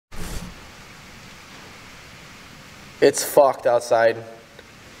It's fucked outside.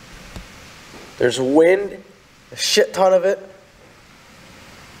 There's wind, a shit ton of it.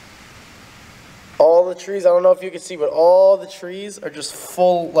 All the trees, I don't know if you can see, but all the trees are just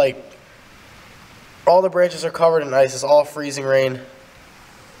full, like, all the branches are covered in ice. It's all freezing rain.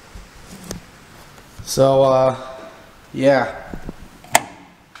 So, yeah.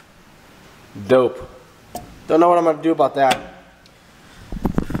 Dope. Don't know what I'm gonna do about that.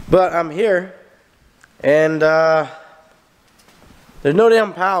 But I'm here, and there's no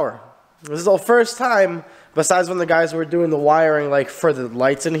damn power. This is the first time, besides when the guys were doing the wiring, like, for the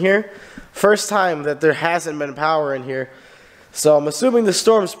lights in here, first time that there hasn't been power in here. So I'm assuming the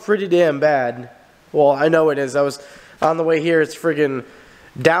storm's pretty damn bad. Well, I know it is. I was on the way here. It's friggin'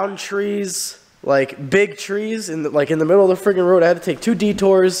 down trees, like big trees, in the middle of the friggin' road. I had to take 2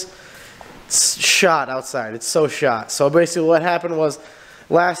 detours. It's shot outside. It's so shot. So basically, what happened was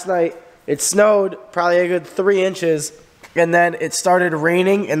last night it snowed probably a good 3 inches, and then it started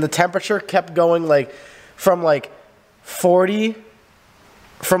raining, and the temperature kept going like from like 40,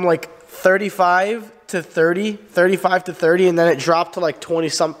 from like 35 to 30, 35 to 30, and then it dropped to like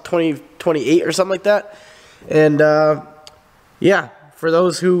 28 or something like that. And yeah, for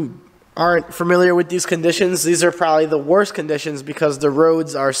those who aren't familiar with these conditions, these are probably the worst conditions because the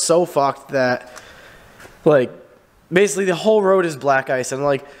roads are so fucked that, like, basically the whole road is black ice, and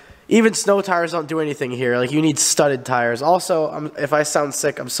like even snow tires don't do anything here. Like, you need studded tires. Also, if I sound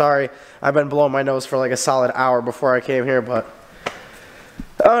sick, I'm sorry. I've been blowing my nose for like a solid hour before I came here, but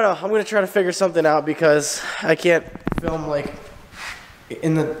I don't know. I'm gonna try to figure something out because I can't film like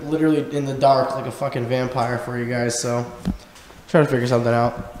literally in the dark like a fucking vampire for you guys. So trying to figure something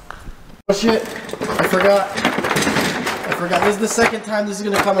out. Oh shit! I forgot. This is the second time this is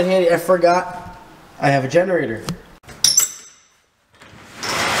gonna come in handy. I forgot. I have a generator.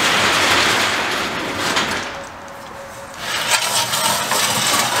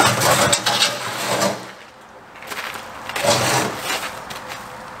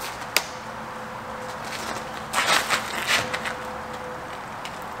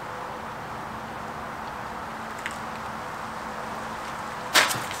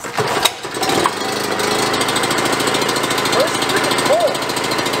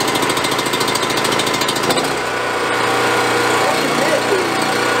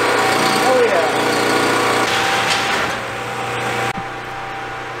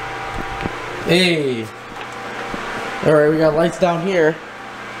 Hey. Alright, we got lights down here.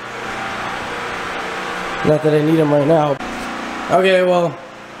 Not that I need them right now. Okay, well,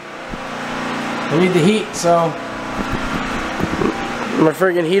 I need the heat, so my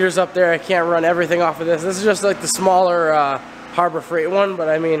friggin' heater's up there. I can't run everything off of this. This is just like the smaller Harbor Freight one, but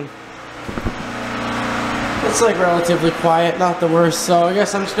I mean, it's like relatively quiet, not the worst. So I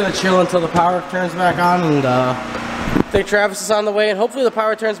guess I'm just gonna chill until the power turns back on, and I think Travis is on the way, and hopefully the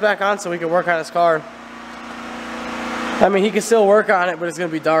power turns back on so we can work on his car. I mean, he can still work on it, but it's gonna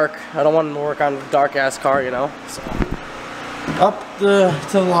be dark. I don't want him to work on a dark ass car, you know. So up to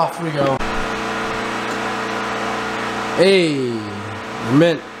the loft we go. Hey,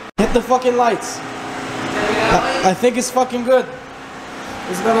 mint. Hit the fucking lights. I think it's fucking good.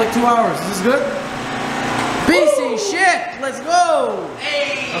 It's been like 2 hours. Is this good? BC shit! Let's go!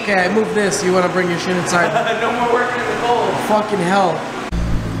 Hey! Okay, I moved this. You want to bring your shit inside? No more working in the cold. Fucking hell.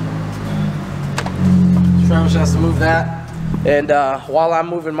 Travis has to move that. And while I'm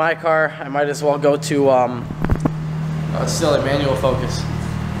moving my car, I might as well go to, it's still a manual focus.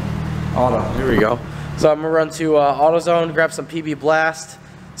 Oh no, here we go. So I'm gonna run to AutoZone, grab some PB Blast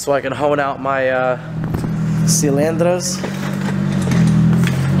so I can hone out my cylinders.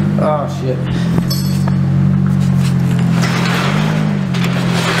 Oh shit.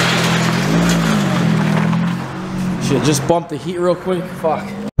 Shit, just bump the heat real quick. Fuck.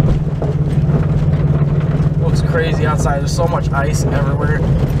 Looks crazy outside. There's so much ice everywhere.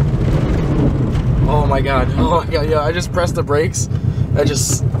 Oh my god. Oh my god, yeah, I just pressed the brakes. I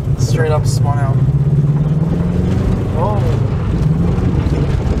just straight up spun out. Oh.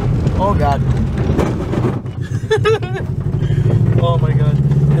 Oh god. Oh my god.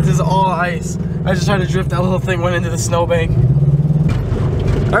 This is all ice. I just tried to drift. That little thing went into the snowbank.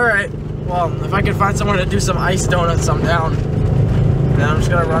 Alright. Well, if I can find somewhere to do some ice donuts, I'm down. Then I'm just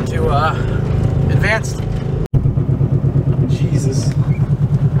gonna run to Advanced. Jesus.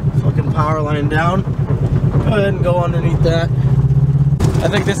 Fucking power line down. Go ahead and go underneath that. I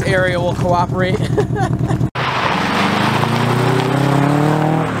think this area will cooperate.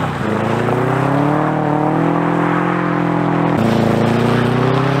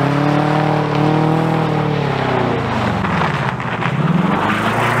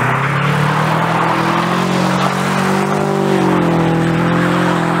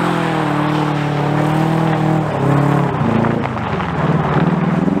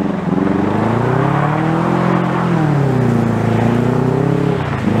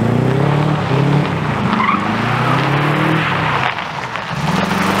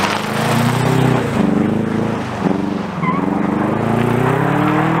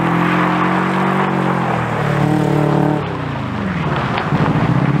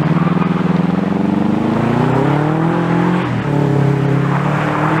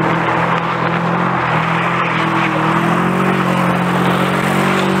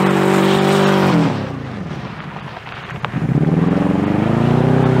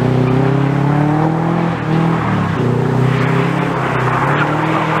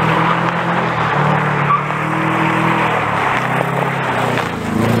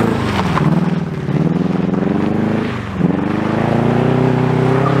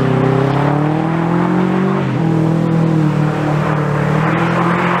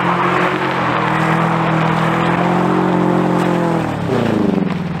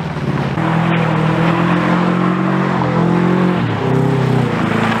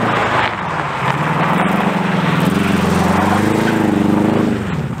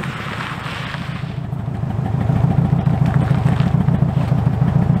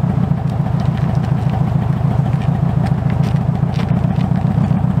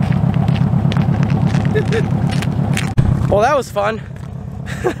 Well, that was fun.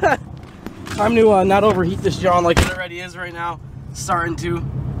 Time to not overheat this John like it already is right now. Starting to.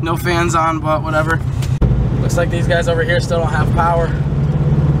 No fans on, but whatever. Looks like these guys over here still don't have power.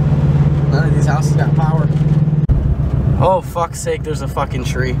 None of these houses got power. Oh, fuck's sake, there's a fucking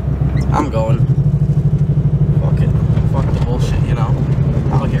tree. I'm going. Fuck it. Fuck the bullshit, you know?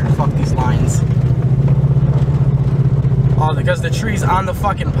 Out here, fuck these lines. Oh, because the tree's on the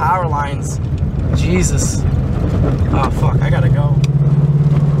fucking power lines. Jesus. Oh, fuck, I gotta go.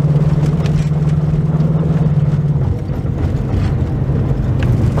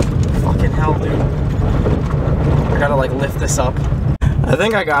 Fucking hell, dude. I gotta, like, lift this up. I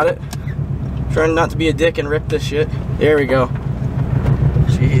think I got it. Trying not to be a dick and rip this shit. There we go.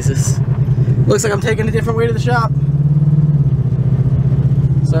 Jesus. Looks like I'm taking a different way to the shop.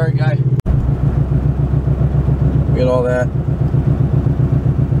 Sorry, guy. Get all that.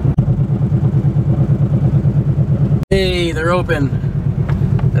 Hey, they're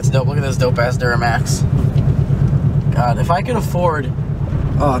open. That's dope. Look at this dope ass Duramax. God, if I could afford...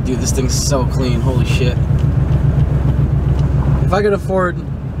 Oh, dude, this thing's so clean. Holy shit. If I could afford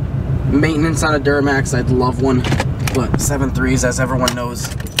maintenance on a Duramax, I'd love one. But 7.3s, as everyone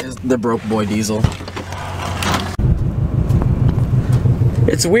knows, is the broke boy diesel.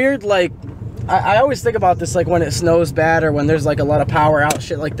 It's weird, like, I always think about this, like, when it snows bad or when there's, like, a lot of power out,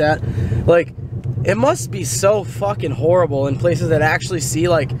 shit like that. Like, it must be so fucking horrible in places that actually see,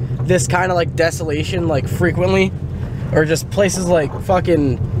 like, this kind of, like, desolation, like, frequently. Or just places like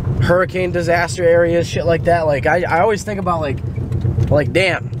fucking hurricane disaster areas, shit like that. Like, I always think about, like,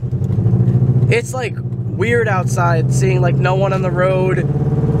 damn. It's, like, weird outside seeing, like, no one on the road,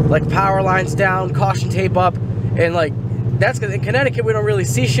 like, power lines down, caution tape up, and, like, that's because in Connecticut we don't really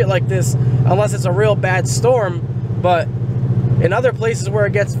see shit like this unless it's a real bad storm. But in other places where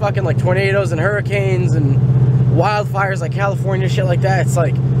it gets fucking, like, tornadoes and hurricanes and wildfires, like California, shit like that, it's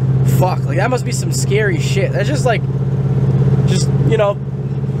like, fuck, like, that must be some scary shit. That's just, like, just, you know,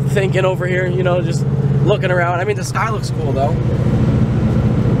 thinking over here, you know, just looking around. I mean, the sky looks cool, though.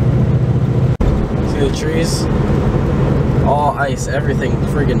 See the trees? All ice, everything.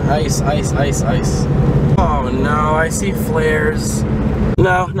 Friggin' ice, ice, ice, ice. Oh, no, I see flares.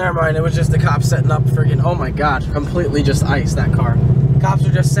 No, never mind. It was just the cops setting up friggin', oh my god, completely just ice, that car. Cops were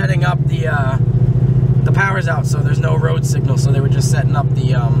just setting up the power's out, so there's no road signal, so they were just setting up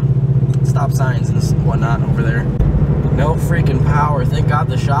the, stop signs and whatnot over there. No freaking power. Thank God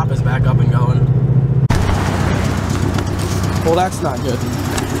the shop is back up and going. Well, that's not good.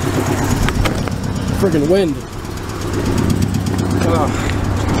 Freaking wind. Oh.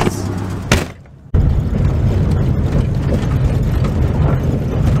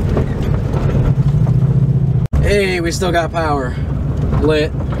 Hey, we still got power.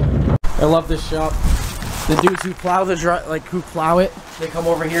 Lit. I love this shop. The dudes who plow who plow it, they come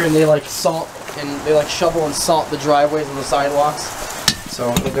over here and they like salt and they like shovel and salt the driveways and the sidewalks.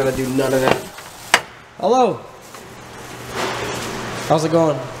 So they're gonna do none of that. Hello. How's it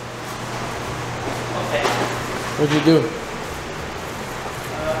going? Okay. What'd you do?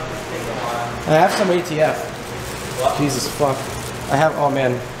 I have some ATF. What? Jesus fuck. I have, oh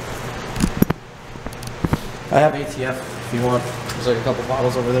man. I have ATF if you want. There's like a couple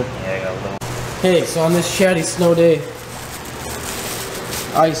bottles over there. Yeah, I got a little. Hey, so on this chatty snow day,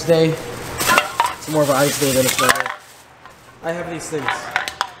 ice day, it's more of an ice day than a snow day, I have these things.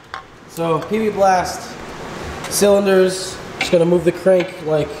 So, PB Blast, cylinders, just gonna move the crank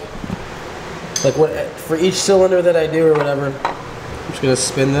like what, for each cylinder that I do or whatever, I'm just gonna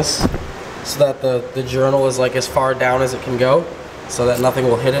spin this so that the journal is like as far down as it can go, so that nothing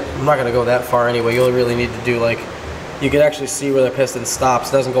will hit it. I'm not gonna go that far anyway. You'll really need to do like, you can actually see where the piston stops.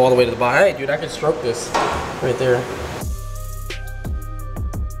 It doesn't go all the way to the bottom. Hey, dude, I could stroke this right there.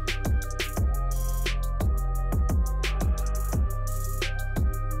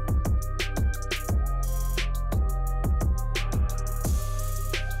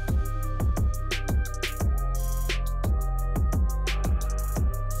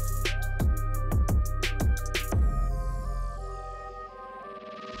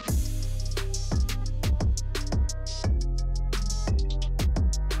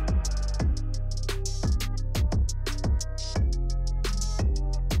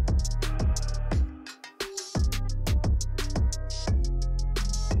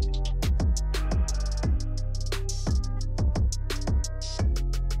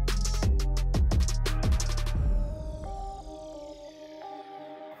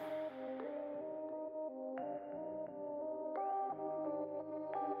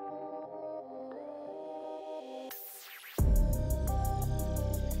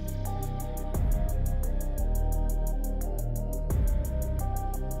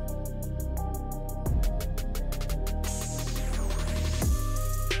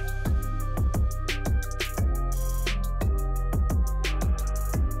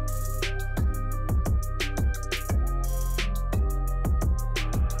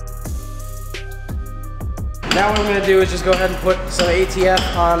 Now what I'm going to do is just go ahead and put some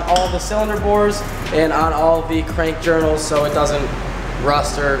ATF on all the cylinder bores and on all the crank journals so it doesn't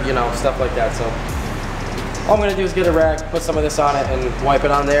rust or, you know, stuff like that. So all I'm going to do is get a rag, put some of this on it, and wipe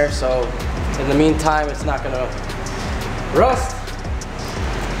it on there. So in the meantime, it's not going to rust,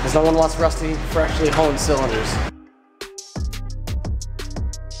 because no one wants rusty, freshly honed cylinders.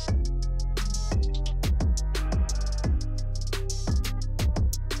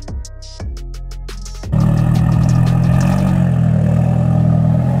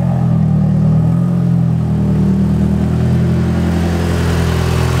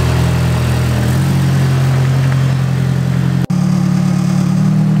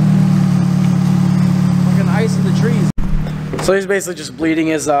 So he's basically just bleeding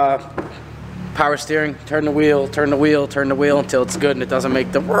his power steering. Turn the wheel, turn the wheel, turn the wheel until it's good and it doesn't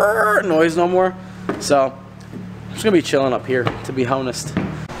make the noise no more. So I'm just gonna be chilling up here, to be honest.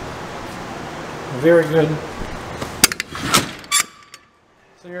 Very good.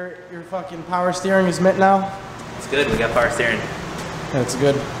 So your fucking power steering is mint now? It's good, we got power steering. That's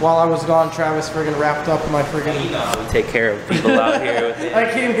good. While I was gone, Travis friggin' wrapped up my friggin'... You know, we take care of people out here with it.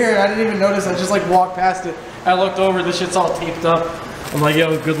 I came here and I didn't even notice. I just like walked past it. I looked over, this shit's all taped up. I'm like,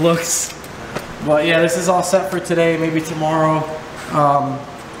 yo, good looks. But yeah, this is all set for today, maybe tomorrow.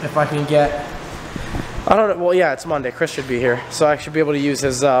 If I can get... I don't know, well yeah, it's Monday. Chris should be here. So I should be able to use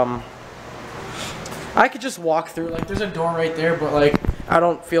his... I could just walk through, like there's a door right there, but like I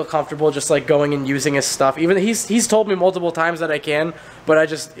don't feel comfortable just like going and using his stuff. Even he's told me multiple times that I can, but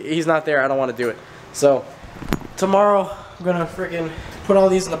he's not there. I don't want to do it. So tomorrow I'm gonna freaking put all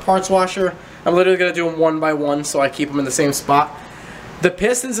these in the parts washer. I'm literally gonna do them one by one so I keep them in the same spot. The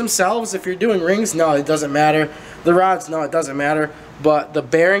pistons themselves, if you're doing rings, no, it doesn't matter. The rods, no, it doesn't matter. But the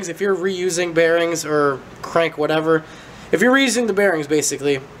bearings, if you're reusing bearings or crank, whatever, if you're reusing the bearings,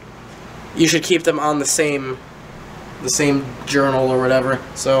 basically, you should keep them on the same journal or whatever.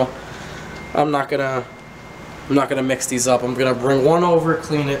 So I'm not gonna mix these up. I'm gonna bring one over,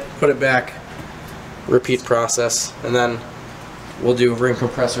 clean it, put it back, repeat process, and then we'll do ring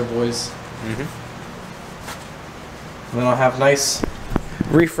compressor, boys. And then I'll have nice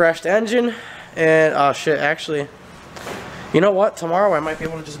refreshed engine. And oh shit, actually, you know what? Tomorrow I might be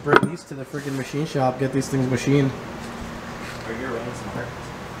able to just bring these to the freaking machine shop, get these things machined. Are your rings marked?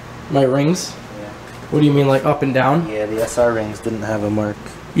 My rings? Yeah. What do you mean, like up and down? Yeah, the SR rings didn't have a mark.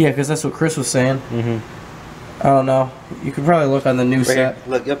 Yeah, because that's what Chris was saying. I don't know. You could probably look on the new Right set. here.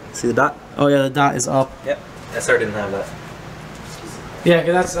 Look, yep. See the dot? Oh yeah, the dot is up. Yep. SR didn't have that. Yeah,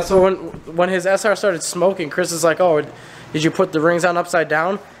 cause that's what when his SR started smoking, Chris is like, "Oh, did you put the rings on upside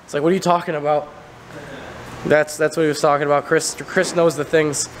down?" It's like, "What are you talking about?" That's what he was talking about. Chris knows the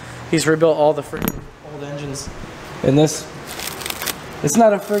things. He's rebuilt all the freaking old engines. And this, it's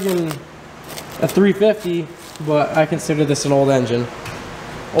not a friggin' a 350, but I consider this an old engine.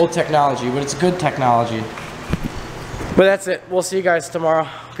 Old technology, but it's good technology. But that's it. We'll see you guys tomorrow.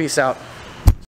 Peace out.